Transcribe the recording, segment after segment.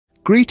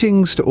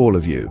Greetings to all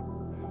of you.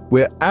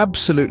 We're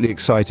absolutely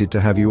excited to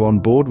have you on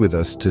board with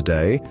us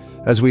today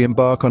as we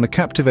embark on a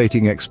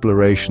captivating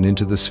exploration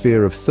into the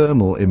sphere of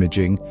thermal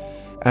imaging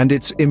and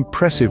its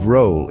impressive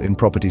role in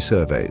property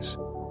surveys.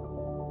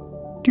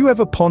 Do you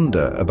ever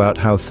ponder about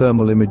how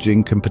thermal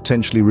imaging can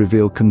potentially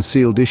reveal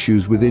concealed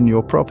issues within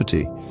your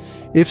property?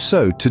 If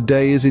so,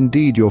 today is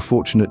indeed your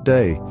fortunate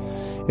day.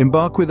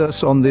 Embark with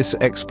us on this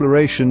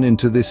exploration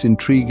into this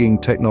intriguing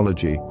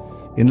technology.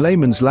 In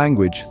layman's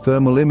language,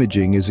 thermal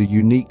imaging is a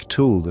unique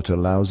tool that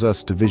allows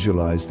us to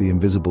visualize the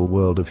invisible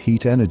world of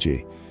heat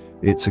energy.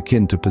 It's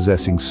akin to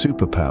possessing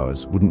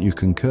superpowers, wouldn't you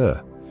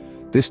concur?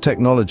 This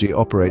technology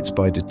operates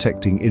by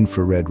detecting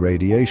infrared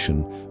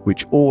radiation,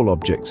 which all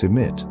objects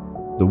emit.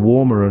 The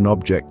warmer an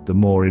object, the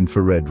more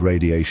infrared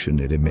radiation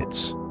it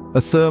emits.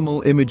 A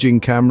thermal imaging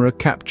camera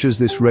captures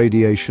this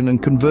radiation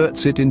and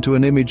converts it into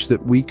an image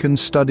that we can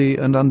study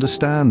and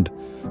understand,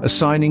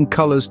 assigning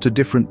colors to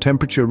different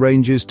temperature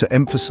ranges to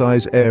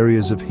emphasize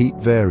areas of heat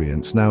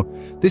variance. Now,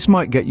 this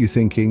might get you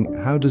thinking,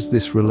 how does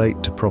this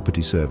relate to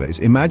property surveys?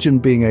 Imagine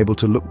being able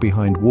to look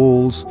behind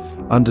walls,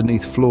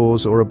 underneath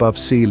floors, or above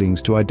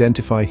ceilings to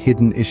identify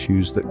hidden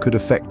issues that could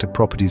affect a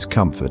property's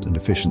comfort and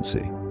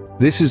efficiency.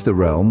 This is the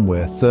realm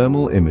where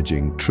thermal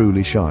imaging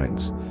truly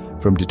shines,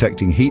 from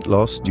detecting heat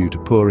loss due to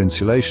poor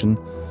insulation,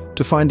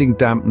 to finding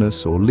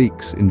dampness or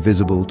leaks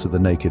invisible to the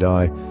naked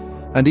eye,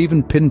 and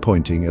even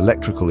pinpointing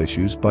electrical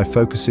issues by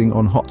focusing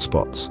on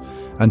hotspots.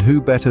 And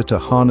who better to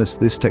harness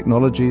this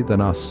technology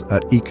than us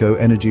at Eco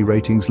Energy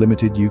Ratings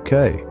Limited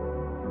UK?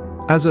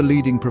 As a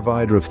leading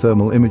provider of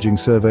thermal imaging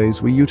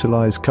surveys, we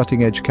utilize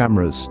cutting-edge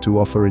cameras to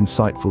offer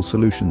insightful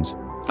solutions.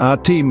 Our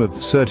team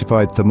of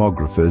certified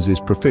thermographers is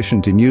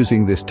proficient in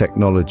using this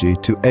technology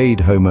to aid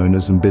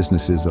homeowners and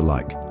businesses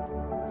alike.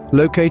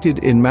 Located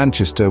in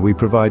Manchester, we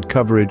provide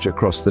coverage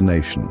across the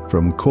nation,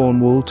 from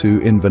Cornwall to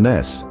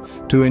Inverness,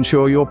 to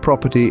ensure your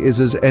property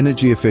is as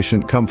energy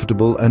efficient,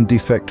 comfortable, and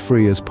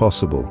defect-free as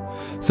possible.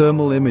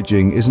 Thermal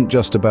imaging isn't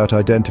just about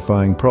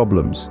identifying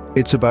problems,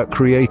 it's about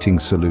creating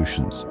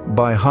solutions.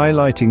 By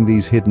highlighting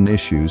these hidden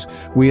issues,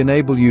 we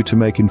enable you to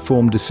make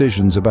informed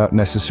decisions about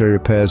necessary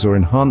repairs or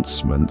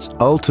enhancements,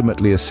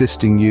 ultimately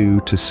assisting you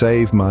to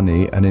save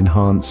money and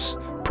enhance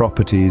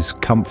property's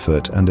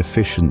comfort and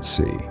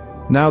efficiency.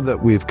 Now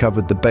that we've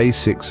covered the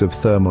basics of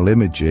thermal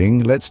imaging,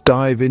 let's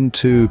dive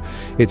into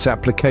its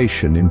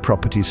application in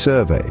property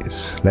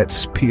surveys.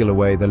 Let's peel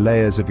away the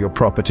layers of your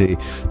property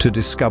to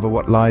discover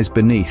what lies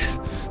beneath.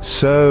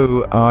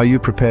 So, are you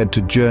prepared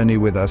to journey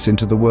with us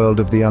into the world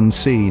of the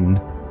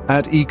unseen?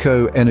 At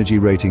Eco Energy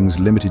Ratings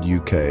Limited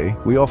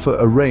UK, we offer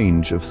a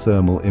range of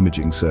thermal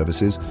imaging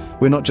services.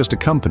 We're not just a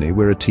company,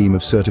 we're a team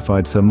of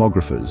certified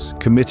thermographers,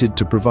 committed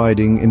to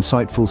providing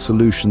insightful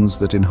solutions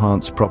that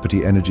enhance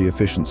property energy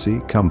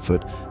efficiency,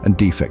 comfort, and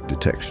defect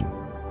detection.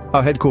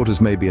 Our headquarters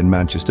may be in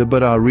Manchester,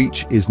 but our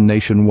reach is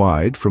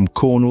nationwide, from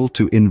Cornwall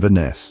to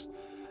Inverness.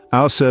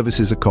 Our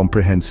services are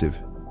comprehensive,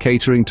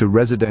 catering to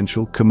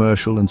residential,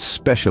 commercial, and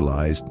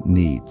specialized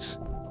needs.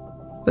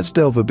 Let's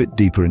delve a bit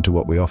deeper into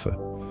what we offer.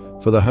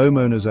 For the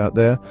homeowners out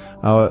there,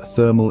 our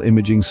thermal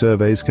imaging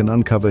surveys can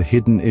uncover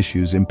hidden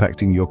issues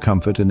impacting your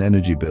comfort and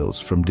energy bills,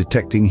 from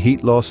detecting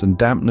heat loss and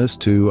dampness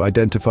to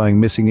identifying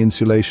missing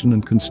insulation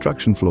and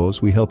construction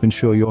flaws. We help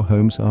ensure your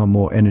homes are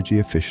more energy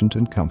efficient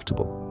and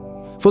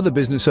comfortable. For the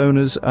business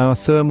owners, our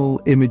thermal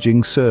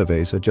imaging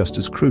surveys are just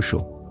as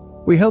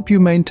crucial. We help you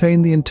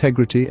maintain the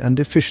integrity and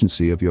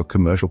efficiency of your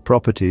commercial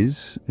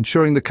properties,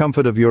 ensuring the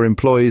comfort of your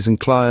employees and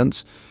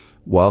clients,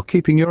 while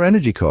keeping your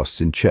energy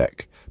costs in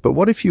check. But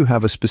what if you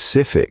have a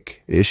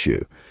specific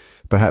issue?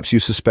 Perhaps you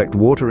suspect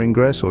water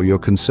ingress, or you're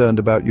concerned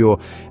about your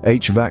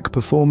HVAC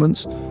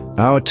performance?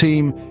 Our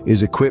team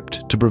is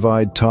equipped to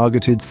provide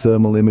targeted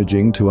thermal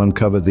imaging to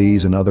uncover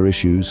these and other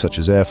issues, such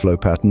as airflow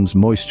patterns,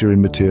 moisture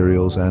in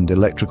materials, and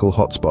electrical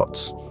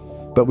hotspots.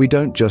 But we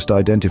don't just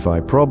identify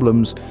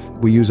problems,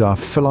 we use our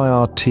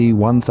FlyRT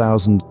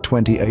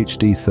 1020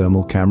 HD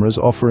thermal cameras,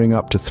 offering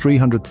up to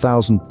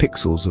 300,000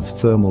 pixels of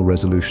thermal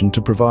resolution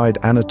to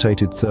provide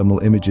annotated thermal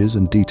images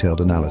and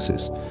detailed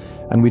analysis.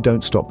 And we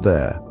don't stop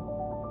there.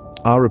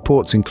 Our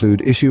reports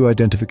include issue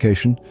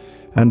identification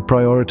and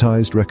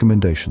prioritized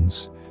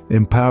recommendations,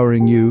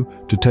 empowering you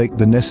to take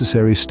the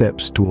necessary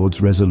steps towards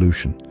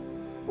resolution.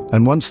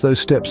 And once those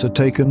steps are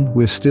taken,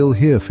 we're still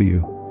here for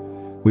you.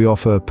 We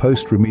offer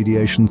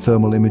post-remediation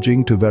thermal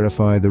imaging to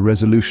verify the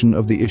resolution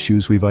of the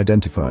issues we've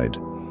identified.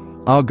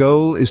 Our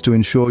goal is to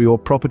ensure your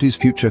property's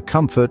future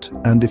comfort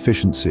and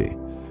efficiency.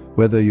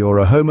 Whether you're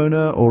a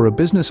homeowner or a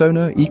business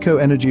owner, Eco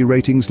Energy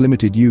Ratings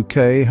Limited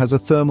UK has a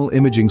thermal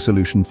imaging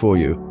solution for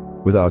you.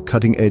 With our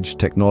cutting-edge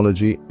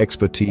technology,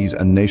 expertise,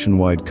 and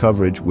nationwide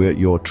coverage, we're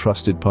your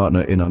trusted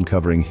partner in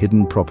uncovering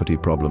hidden property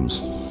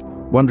problems.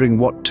 Wondering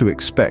what to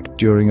expect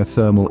during a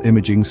thermal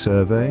imaging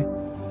survey?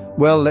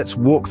 Well, let's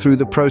walk through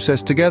the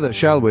process together,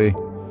 shall we?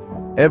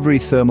 Every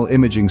thermal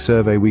imaging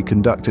survey we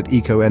conduct at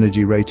Eco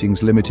Energy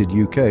Ratings Limited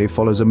UK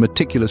follows a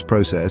meticulous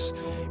process,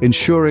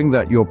 ensuring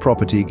that your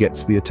property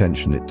gets the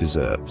attention it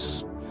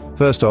deserves.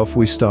 First off,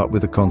 we start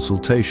with a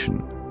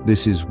consultation.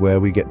 This is where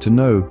we get to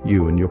know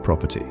you and your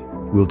property.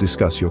 We'll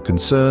discuss your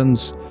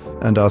concerns,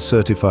 and our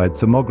certified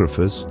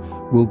thermographers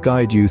will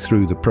guide you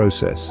through the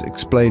process,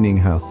 explaining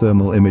how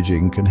thermal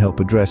imaging can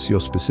help address your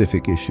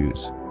specific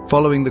issues.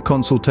 Following the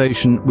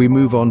consultation, we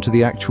move on to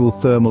the actual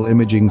thermal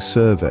imaging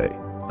survey.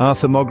 Our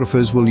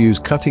thermographers will use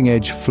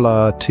cutting-edge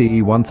FLIR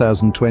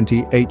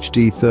T1020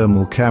 HD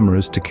thermal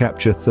cameras to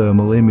capture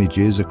thermal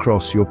images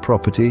across your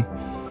property.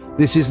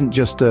 This isn't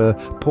just a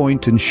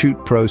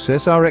point-and-shoot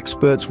process. Our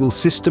experts will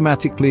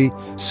systematically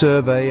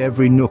survey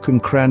every nook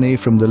and cranny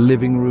from the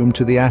living room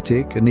to the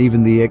attic and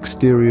even the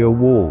exterior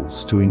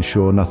walls to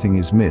ensure nothing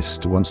is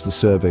missed. Once the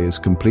survey is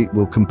complete,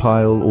 we'll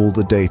compile all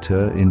the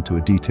data into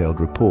a detailed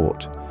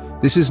report.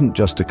 This isn't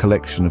just a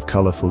collection of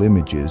colorful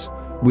images.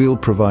 We'll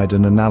provide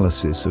an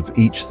analysis of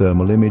each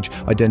thermal image,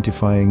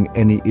 identifying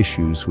any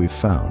issues we've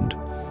found.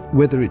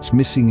 Whether it's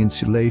missing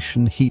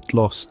insulation, heat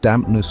loss,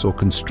 dampness, or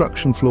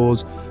construction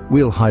flaws,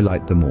 we'll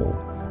highlight them all.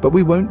 But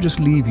we won't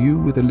just leave you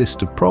with a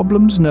list of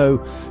problems.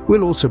 No,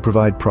 we'll also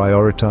provide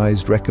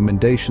prioritized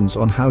recommendations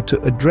on how to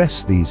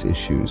address these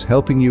issues,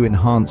 helping you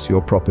enhance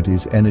your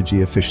property's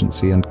energy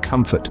efficiency and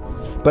comfort.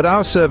 But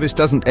our service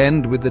doesn't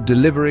end with the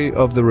delivery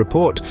of the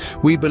report.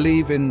 We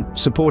believe in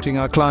supporting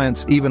our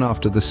clients even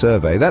after the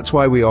survey. That's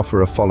why we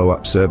offer a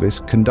follow-up service,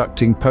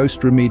 conducting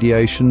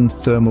post-remediation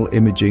thermal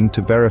imaging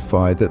to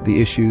verify that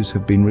the issues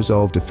have been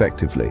resolved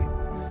effectively.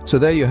 So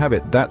there you have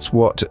it. That's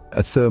what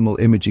a thermal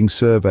imaging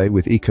survey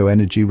with Eco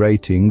Energy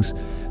Ratings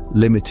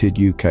Limited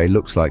UK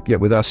looks like.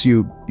 Yet with us,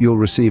 you'll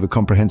receive a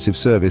comprehensive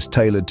service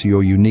tailored to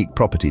your unique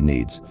property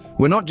needs.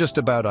 We're not just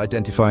about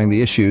identifying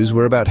the issues,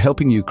 we're about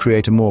helping you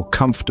create a more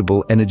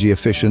comfortable,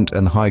 energy-efficient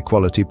and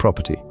high-quality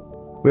property.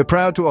 We're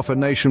proud to offer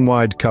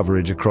nationwide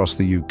coverage across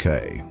the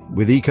UK.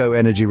 With Eco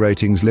Energy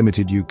Ratings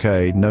Limited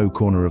UK, no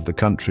corner of the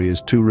country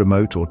is too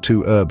remote or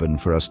too urban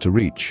for us to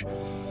reach.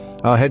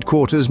 Our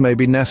headquarters may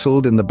be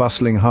nestled in the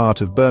bustling heart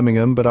of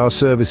Birmingham, but our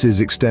services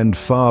extend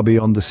far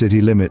beyond the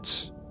city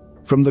limits.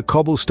 From the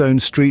cobblestone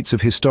streets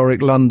of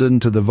historic London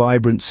to the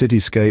vibrant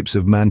cityscapes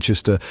of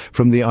Manchester,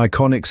 from the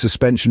iconic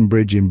suspension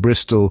bridge in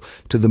Bristol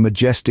to the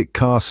majestic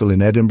castle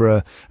in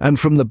Edinburgh, and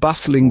from the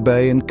bustling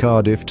bay in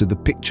Cardiff to the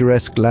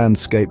picturesque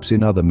landscapes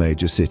in other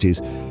major cities,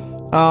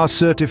 our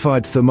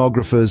certified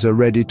thermographers are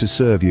ready to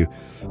serve you.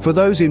 For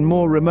those in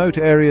more remote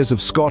areas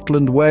of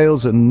Scotland,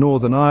 Wales and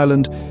Northern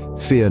Ireland,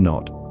 fear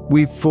not.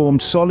 We've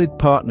formed solid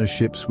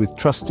partnerships with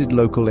trusted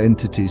local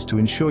entities to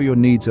ensure your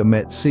needs are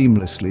met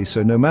seamlessly,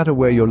 so no matter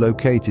where you're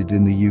located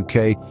in the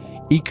UK,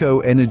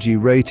 Eco Energy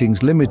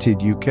Ratings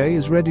Limited UK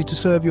is ready to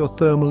serve your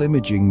thermal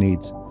imaging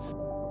needs.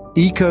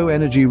 Eco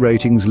Energy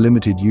Ratings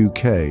Limited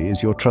UK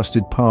is your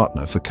trusted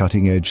partner for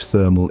cutting-edge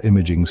thermal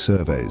imaging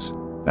surveys.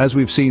 As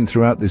we've seen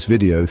throughout this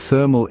video,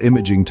 thermal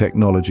imaging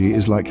technology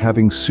is like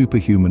having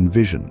superhuman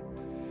vision.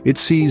 It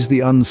sees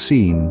the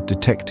unseen,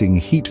 detecting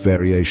heat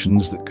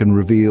variations that can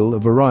reveal a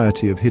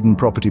variety of hidden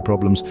property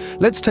problems.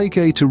 Let's take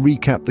a to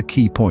recap the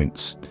key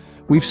points.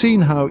 We've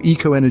seen how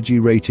Eco Energy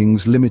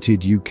Ratings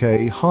Limited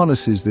UK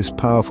harnesses this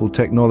powerful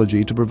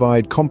technology to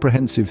provide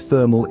comprehensive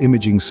thermal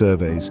imaging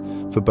surveys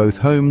for both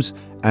homes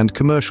and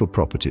commercial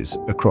properties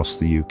across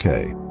the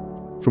UK.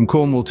 From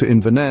Cornwall to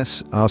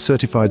Inverness, our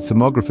certified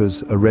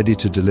thermographers are ready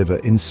to deliver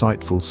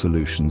insightful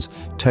solutions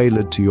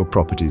tailored to your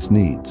property's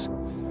needs.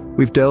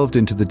 We've delved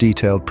into the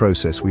detailed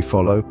process we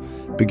follow,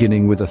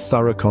 beginning with a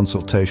thorough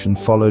consultation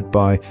followed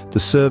by the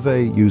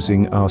survey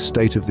using our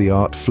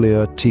state-of-the-art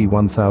FLIR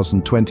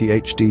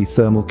T1020 HD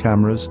thermal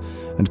cameras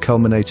and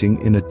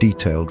culminating in a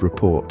detailed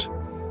report.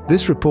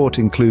 This report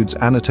includes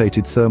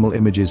annotated thermal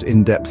images,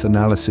 in-depth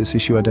analysis,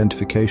 issue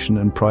identification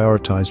and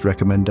prioritized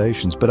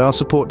recommendations. But our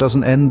support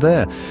doesn't end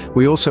there.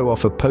 We also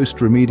offer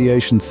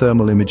post-remediation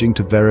thermal imaging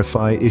to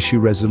verify issue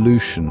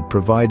resolution,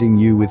 providing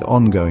you with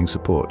ongoing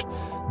support.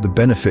 The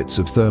benefits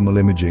of thermal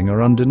imaging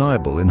are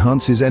undeniable.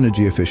 Enhances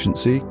energy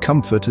efficiency,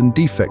 comfort and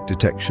defect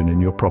detection in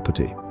your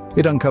property.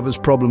 It uncovers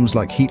problems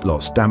like heat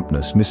loss,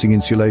 dampness, missing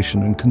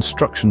insulation and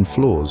construction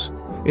flaws.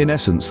 In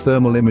essence,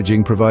 thermal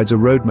imaging provides a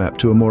roadmap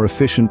to a more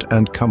efficient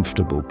and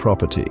comfortable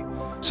property.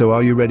 So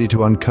are you ready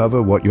to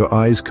uncover what your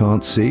eyes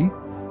can't see?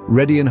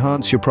 Ready to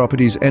enhance your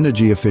property's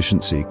energy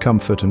efficiency,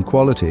 comfort and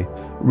quality?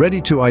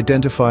 Ready to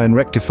identify and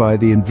rectify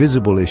the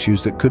invisible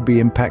issues that could be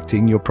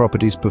impacting your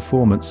property's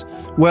performance?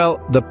 Well,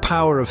 the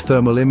power of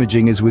thermal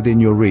imaging is within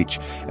your reach.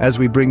 As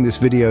we bring this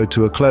video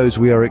to a close,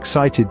 we are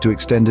excited to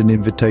extend an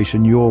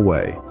invitation your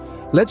way.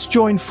 Let's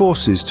join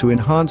forces to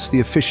enhance the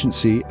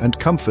efficiency and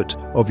comfort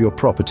of your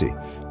property.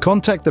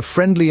 Contact the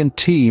friendly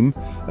team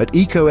at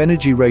Eco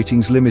Energy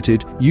Ratings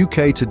Limited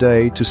UK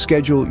today to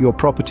schedule your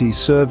property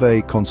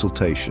survey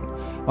consultation.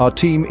 Our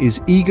team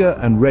is eager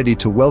and ready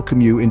to welcome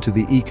you into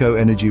the Eco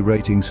Energy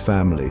Ratings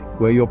family,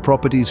 where your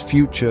property's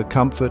future,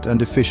 comfort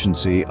and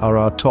efficiency are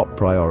our top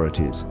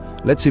priorities.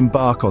 Let's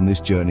embark on this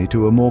journey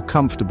to a more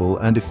comfortable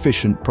and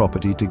efficient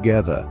property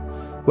together.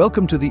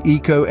 Welcome to the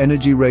Eco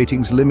Energy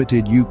Ratings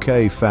Limited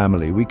UK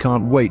family. We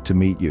can't wait to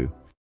meet you.